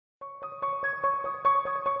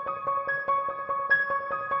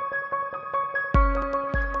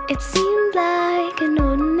It seemed like an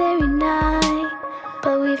ordinary night,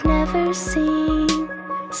 but we've never seen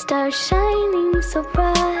stars shining so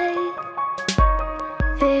bright.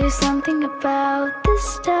 There's something about this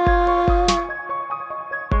star,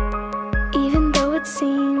 even though it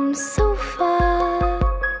seems so far.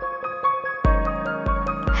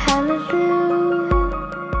 Hallelujah,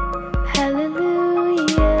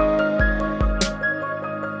 hallelujah.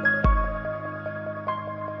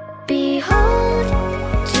 Behold,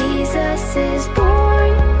 Jesus is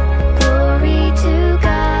born. Glory to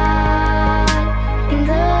God in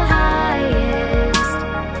the highest.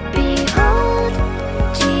 Behold,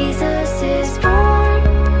 Jesus is born.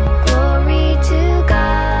 Glory to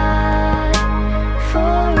God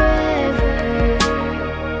forever.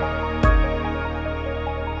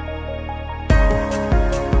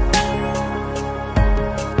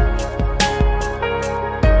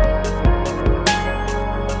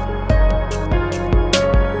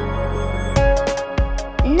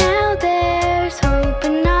 Now there's hope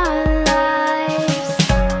in our lives,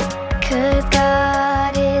 'cause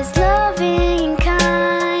God is loving and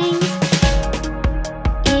kind.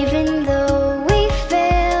 Even though we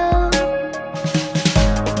fail,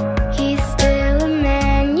 He's still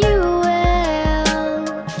Emmanuel.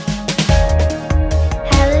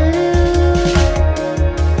 Hallelujah,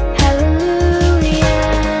 hallelujah.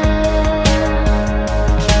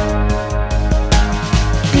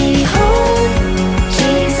 Behold,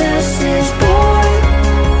 Jesus is born.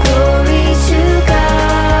 Glory to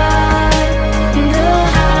God in the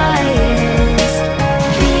highest.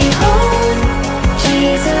 Behold,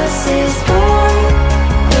 Jesus is born.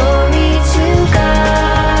 Glory to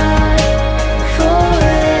God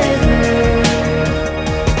forever.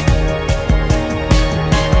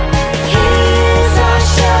 He is our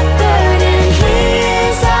shepherd and He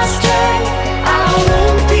is our strength. I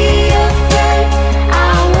won't be afraid.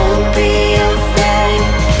 I won't be afraid.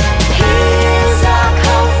 He is our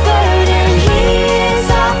comfort and He is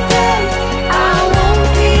our friend. I won't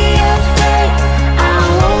be afraid. I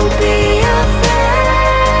won't be afraid.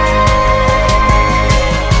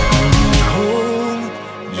 Behold,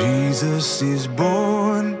 Jesus is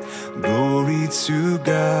born. Glory to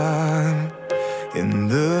God in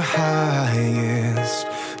the highest.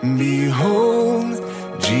 Behold,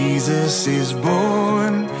 Jesus is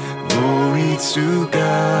born. Glory to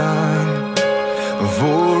God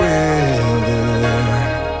forever.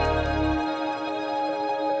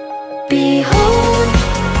 Behold,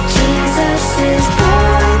 Jesus is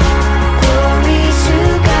born. Glory to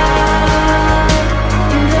God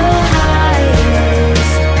in the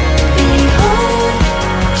highest. Behold,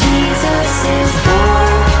 Jesus is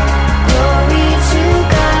born. Glory to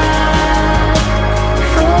God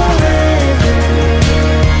forever.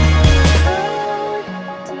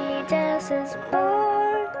 Jesus is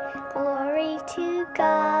born. Glory to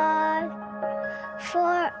God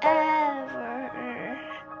forever.